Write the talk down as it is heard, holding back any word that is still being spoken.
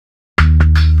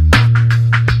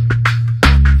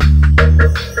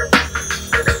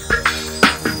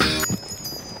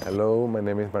Hello, my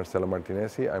name is Marcelo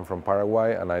Martinessi. I'm from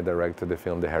Paraguay and I directed the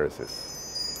film HEREDERAS.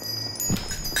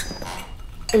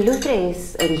 ¿El lustre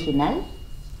es original?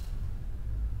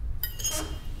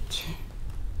 Che,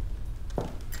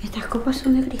 estas copas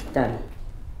son de cristal.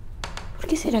 ¿Por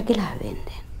qué será que las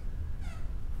venden?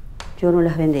 Yo no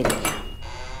las vendería.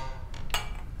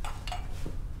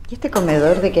 ¿Y este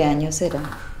comedor de qué año será?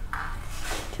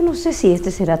 Yo no sé si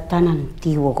este será tan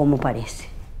antiguo como parece.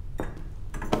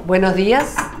 Buenos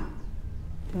días.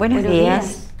 Buenos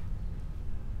días.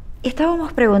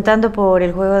 Estábamos preguntando por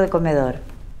el juego de comedor.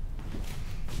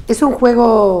 Es un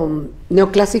juego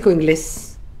neoclásico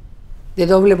inglés, de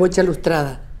doble bocha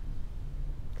lustrada.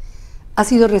 Ha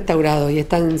sido restaurado y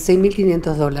está en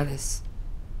 $6.500.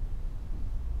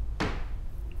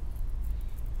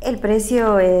 ¿El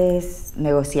precio es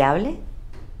negociable?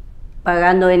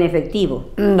 Pagando en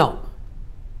efectivo. No.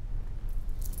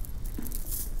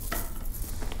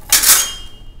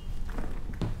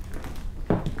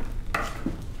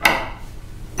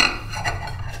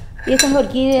 ¿Y estas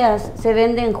orquídeas se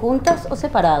venden juntas o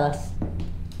separadas?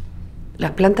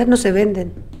 Las plantas no se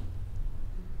venden.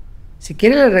 Si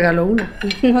quiere le regalo una.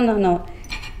 No.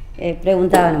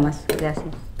 Preguntaba nomás. Gracias.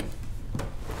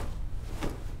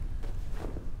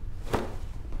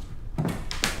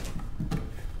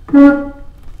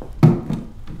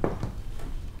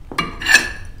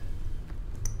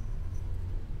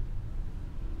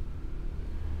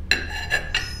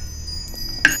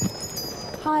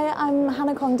 Hi, I'm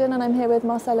Hannah Congdon and I'm here with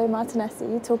Marcelo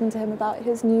Martinessi, talking to him about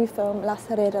his new film, Las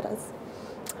Herederas.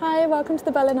 Hi, welcome to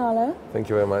the Berlinale. Thank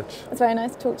you very much. It's very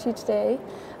nice to talk to you today.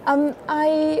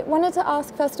 I wanted to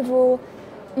ask, first of all,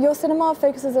 your cinema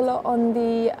focuses a lot on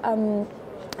the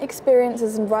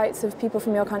experiences and rights of people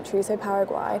from your country, so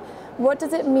Paraguay. What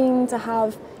does it mean to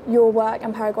have your work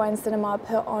and Paraguayan cinema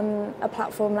put on a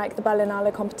platform like the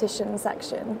Berlinale competition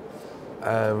section?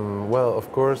 Well,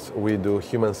 of course, we do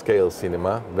human scale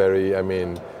cinema.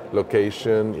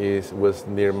 Location was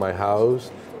near my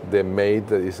house. The maid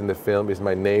that is in the film is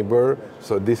my neighbor.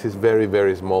 So this is very,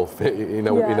 very small. In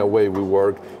a way, we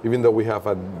work, even though we have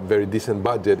a very decent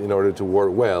budget in order to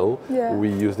work well, we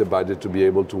use the budget to be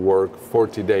able to work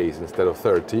 40 days instead of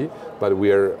 30. But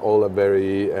we are all a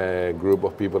very group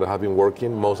of people that have been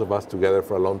working, most of us together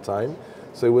for a long time.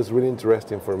 So it was really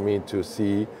interesting for me to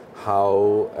see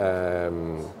how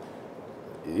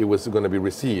it was going to be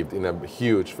received in a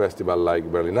huge festival like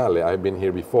Berlinale. I've been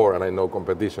here before and I know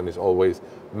competition is always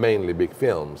mainly big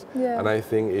films. And I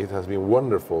think it has been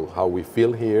wonderful how we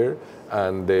feel here,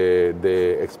 and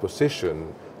the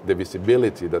exposition, the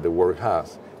visibility that the work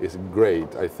has is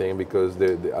great, I think, because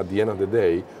at the end of the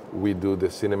day, we do the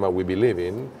cinema we believe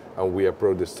in, and we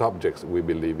approach the subjects we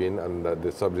believe in, and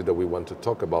the subject that we want to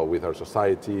talk about with our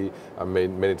society, and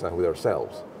many times with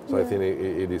ourselves. So I think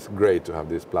it is great to have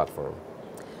this platform.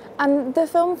 And the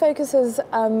film focuses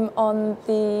on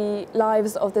the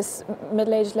lives of this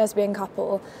middle-aged lesbian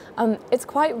couple. It's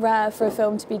quite rare for a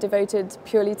film to be devoted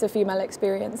purely to female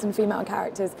experience and female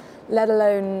characters, let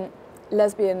alone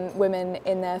lesbian women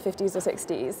in their 50s or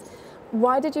 60s.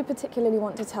 Why did you particularly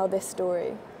want to tell this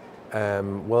story?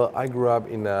 Well, I grew up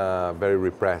in a very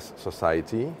repressed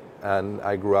society, and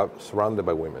I grew up surrounded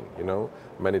by women, you know,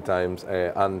 many times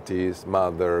aunties,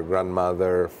 mother,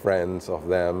 grandmother, friends of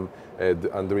them.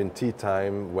 And during tea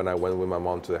time, when I went with my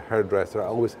mom to the hairdresser, I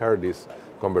always heard these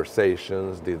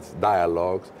conversations, these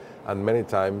dialogues, and many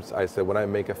times I said, when I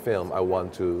make a film, I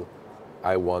want to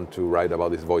write about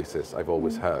these voices I've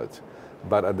always heard.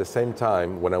 But at the same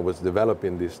time, when I was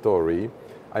developing this story,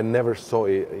 I never saw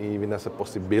it even as a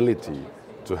possibility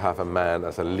to have a man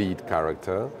as a lead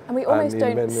character. And we almost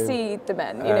don't see the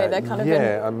men, you know, they're kind of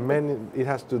it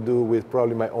has to do with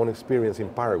probably my own experience in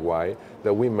Paraguay,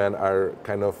 that women are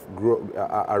kind of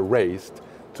are raised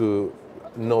to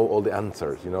know all the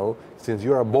answers, you know. Since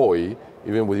you're a boy,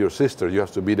 even with your sister, you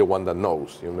have to be the one that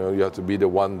knows, you know. You have to be the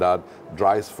one that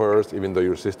drives first, even though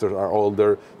your sisters are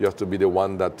older. You have to be the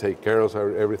one that takes care of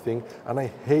everything. And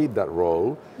I hate that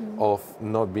role of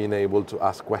not being able to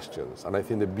ask questions. And I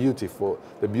think the beautiful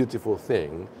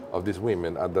thing of these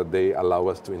women are that they allow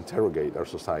us to interrogate our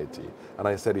society. And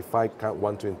I said, if I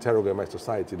want to interrogate my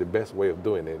society, the best way of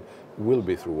doing it will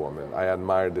be through women. I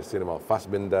admire the cinema of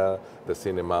Fassbinder, the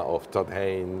cinema of Todd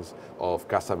Haynes, of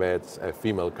Cassavetes,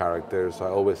 female characters. So I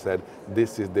always said,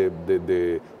 this is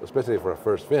especially for a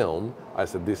first film, I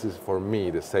said, this is for me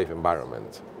the safe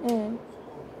environment.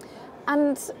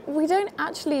 And we don't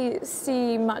actually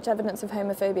see much evidence of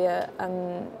homophobia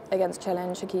against Chela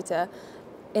and Chiquita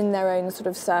in their own sort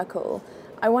of circle.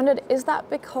 I wondered, is that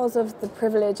because of the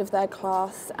privilege of their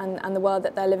class and the world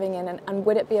that they're living in, and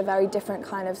would it be a very different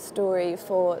kind of story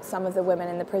for some of the women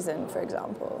in the prison, for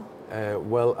example?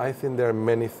 Well, I think there are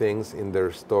many things in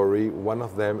their story. One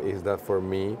of them is that for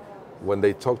me, when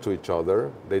they talk to each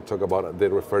other, they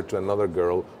refer to another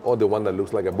girl, or the one that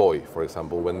looks like a boy, for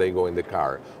example, when they go in the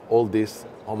car. All this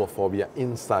homophobia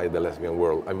inside the lesbian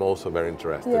world, I'm also very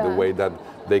interested. Yeah. The way that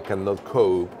they cannot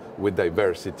cope with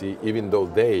diversity, even though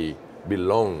they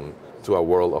belong to a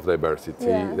world of diversity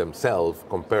themselves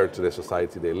compared to the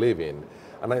society they live in.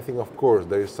 And I think, of course,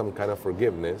 there is some kind of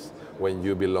forgiveness when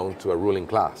you belong to a ruling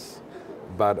class.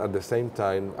 But at the same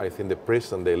time, I think the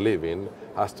prison they live in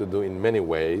has to do in many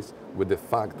ways with the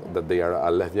fact that they are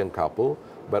a lesbian couple,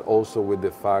 but also with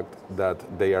the fact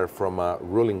that they are from a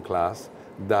ruling class,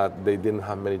 that they didn't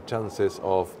have many chances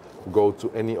of go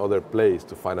to any other place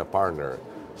to find a partner.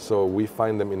 So we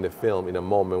find them in the film in a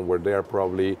moment where they are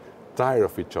probably tired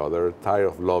of each other, tired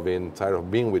of loving, tired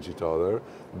of being with each other.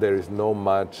 There is no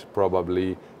much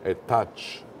probably a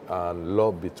touch and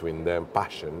love between them,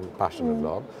 passionate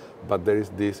love, but there is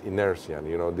this inertia,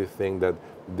 you know, this thing that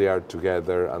they are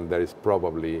together and there is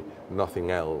probably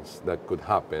nothing else that could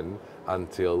happen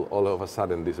until all of a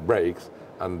sudden this breaks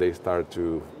and they start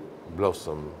to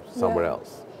blossom somewhere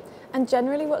else. And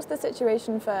generally, what's the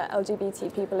situation for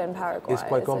LGBT people in Paraguay? It's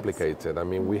quite complicated. I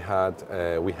mean, we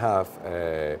have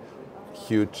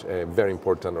huge, very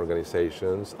important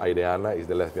organizations. Aireana is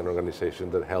the lesbian organization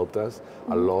that helped us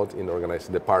a lot in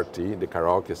organizing the party, the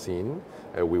karaoke scene.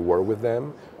 We work with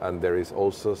them, and there is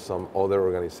also some other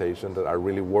organizations that are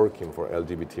really working for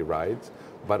LGBT rights.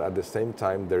 But at the same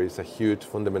time, there is a huge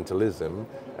fundamentalism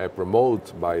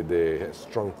promoted by the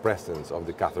strong presence of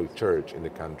the Catholic Church in the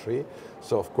country.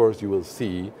 So, of course, you will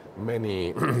see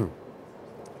many,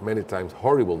 many times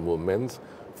horrible movements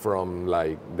from,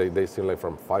 like, they seem like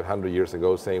from 500 years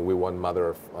ago saying we want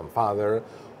mother and father,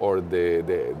 or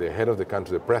the head of the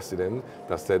country, the president,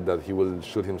 that said that he will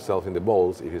shoot himself in the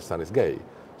balls if his son is gay.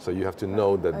 So you have to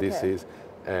know that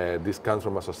this comes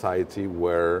from a society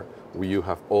where you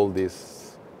have all this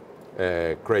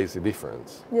crazy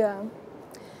difference. Yeah.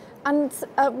 And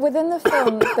within the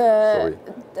film,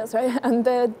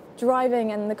 the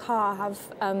driving and the car have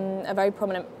a very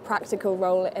prominent practical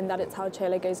role in that it's how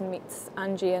Chela goes and meets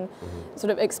Angie and sort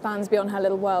of expands beyond her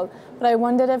little world. But I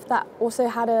wondered if that also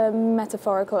had a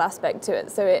metaphorical aspect to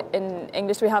it. So in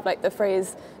English we have like the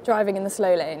phrase driving in the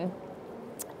slow lane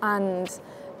and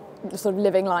sort of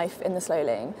living life in the slow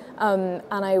lane. And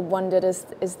I wondered,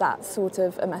 is that sort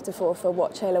of a metaphor for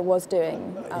what Chela was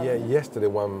doing? Yeah, yesterday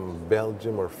one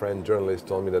Belgian or French journalist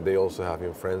told me that they also have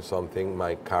in French something,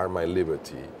 my car, my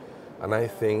liberty. And I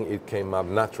think it came up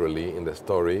naturally in the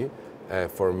story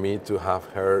for me to have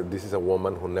her. This is a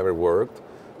woman who never worked,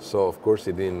 so of course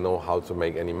she didn't know how to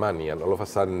make any money, and all of a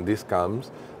sudden this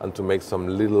comes, and to make some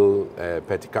little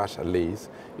petty cash at least,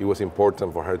 it was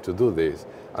important for her to do this.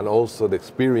 And also the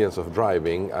experience of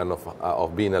driving and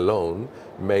of being alone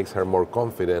makes her more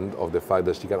confident of the fact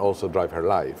that she can also drive her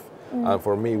life. And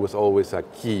for me it was always a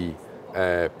key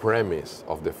premise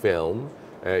of the film.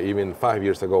 Even 5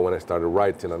 years ago when I started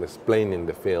writing and explaining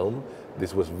the film,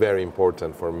 this was very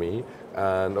important for me.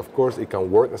 And of course it can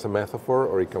work as a metaphor,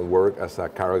 or it can work as a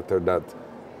character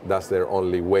that's their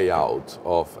only way out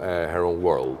of her own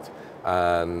world.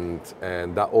 And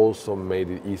that also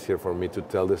made it easier for me to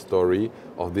tell the story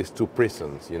of these two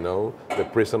prisons, you know, the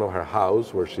prison of her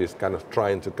house where she's kind of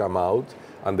trying to come out,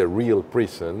 and the real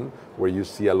prison where you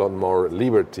see a lot more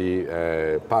liberty,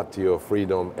 patio,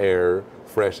 freedom, air,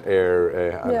 fresh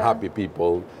air, and happy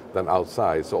people than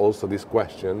outside. So also this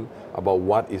question about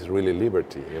what is really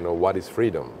liberty, you know, what is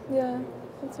freedom? Yeah,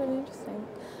 that's really interesting.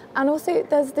 And also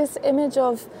there's this image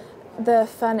of the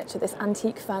furniture, this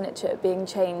antique furniture being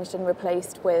changed and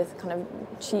replaced with kind of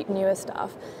cheap, newer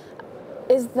stuff.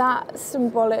 Is that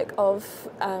symbolic of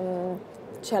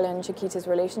Chela and Chiquita's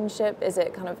relationship? Is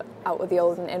it kind of out with the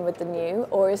old and in with the new?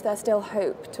 Or is there still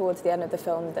hope towards the end of the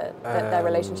film that their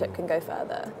relationship can go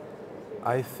further?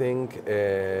 I think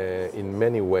in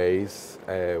many ways,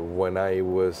 when I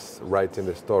was writing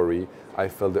the story, I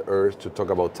felt the urge to talk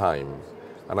about time.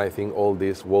 And I think all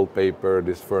this wallpaper,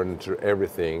 this furniture,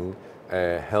 everything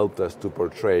helped us to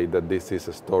portray that this is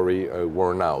a story, a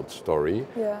worn out story,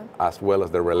 as well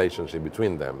as the relationship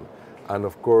between them. And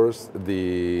of course,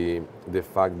 the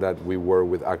fact that we were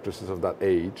with actresses of that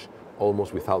age,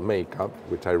 almost without makeup,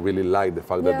 which I really like, the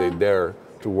fact that they dare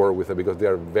to work with it, because they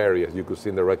are very, as you could see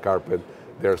in the red carpet,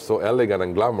 they're so elegant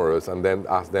and glamorous, and then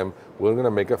ask them, we're going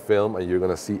to make a film and you're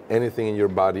going to see anything in your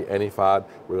body, any fat,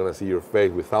 we're going to see your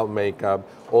face without makeup,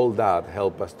 all that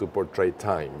help us to portray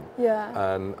time.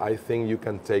 Yeah. And I think you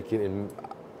can take it in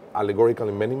allegorical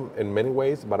in many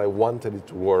ways, but I wanted it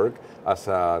to work as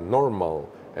a normal,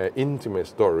 intimate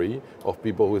story of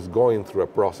people who is going through a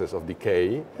process of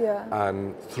decay. Yeah.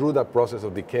 And through that process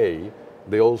of decay,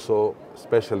 they also,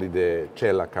 especially the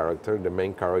Cella character, the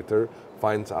main character,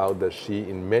 finds out that she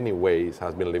in many ways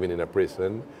has been living in a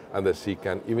prison, and that she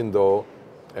can, even though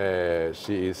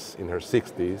she is in her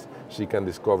 60s, she can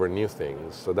discover new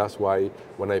things. So that's why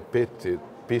when I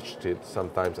pitched it,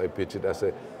 sometimes I pitch it as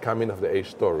a coming-of-the-age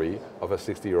story of a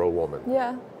 60-year-old woman.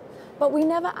 Yeah, but we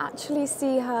never actually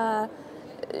see her.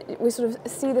 We sort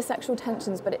of see the sexual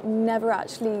tensions, but it never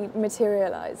actually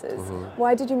materializes.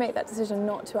 Why did you make that decision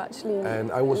not to actually?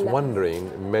 And I was wondering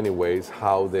in many ways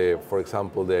how for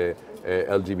example, the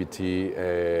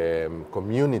LGBT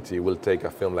community will take a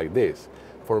film like this.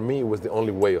 For me, it was the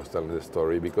only way of telling the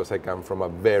story, because I come from a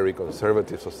very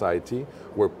conservative society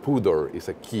where pudor is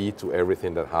a key to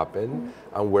everything that happened,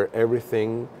 and where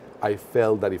everything, I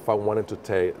felt that if I wanted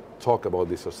to talk about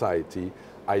this society,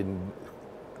 I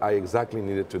exactly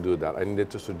needed to do that. I needed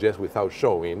to suggest without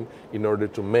showing, in order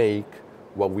to make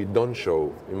what we don't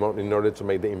show, in order to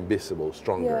make the invisible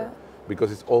stronger. Yeah.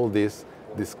 Because it's all this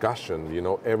discussion, you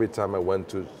know, every time I went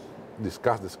to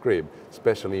discuss the script,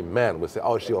 especially men would say,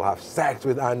 oh, she'll have sex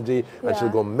with Angie and she'll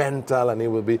go mental and it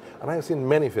will be, and I've seen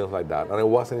many films like that and I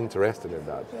wasn't interested in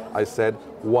that. Yeah. I said,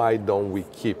 why don't we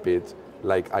keep it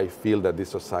like I feel that this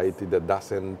society that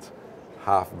doesn't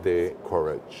have the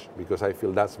courage, because I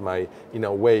feel that's in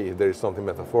a way, if there is something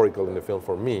metaphorical in the film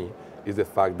for me, is the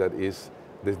fact that there's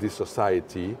this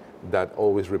society that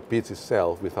always repeats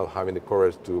itself without having the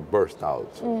courage to burst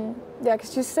out. Yeah,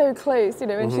 because she's so close, you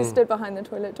know, and she stood behind the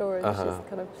toilet door and she's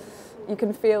kind of, you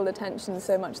can feel the tension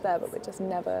so much there, but it just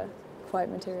never quite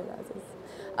materializes.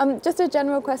 Just a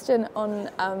general question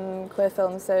on queer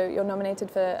films. So you're nominated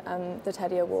for the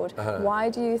Teddy Award. Why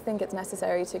do you think it's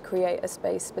necessary to create a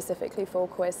space specifically for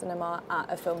queer cinema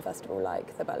at a film festival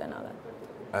like the Berlinale?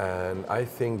 And I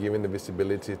think giving the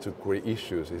visibility to queer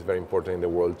issues is very important in the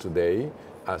world today,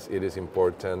 as it is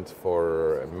important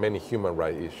for many human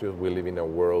rights issues. We live in a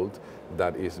world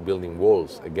that is building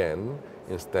walls again,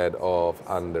 instead of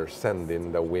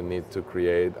understanding that we need to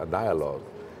create a dialogue.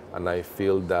 And I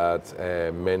feel that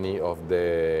many of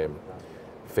the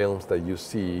films that you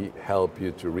see help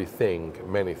you to rethink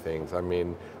many things. I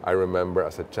mean, I remember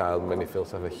as a child, many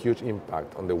films have a huge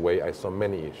impact on the way I saw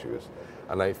many issues.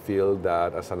 And I feel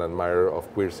that as an admirer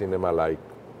of queer cinema, like,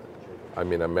 I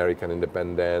mean, American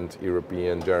independent,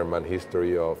 European, German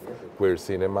history of queer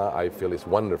cinema, I feel it's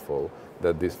wonderful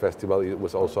that this festival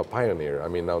was also a pioneer. I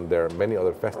mean, now there are many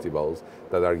other festivals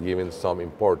that are giving some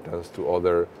importance to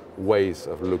other ways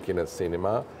of looking at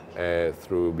cinema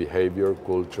through behavior,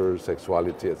 culture,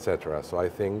 sexuality, etc. So I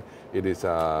think it is,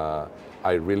 I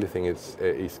really think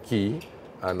it's key,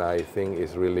 and I think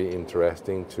it's really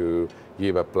interesting to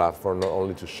give a platform not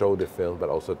only to show the films but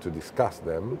also to discuss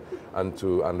them and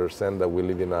to understand that we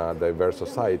live in a diverse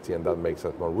society, and that makes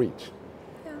us more rich.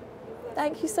 Yeah.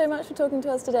 Thank you so much for talking to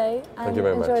us today, and Thank you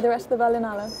very enjoy much. the rest of the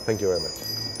Berlinale. Thank you very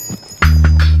much.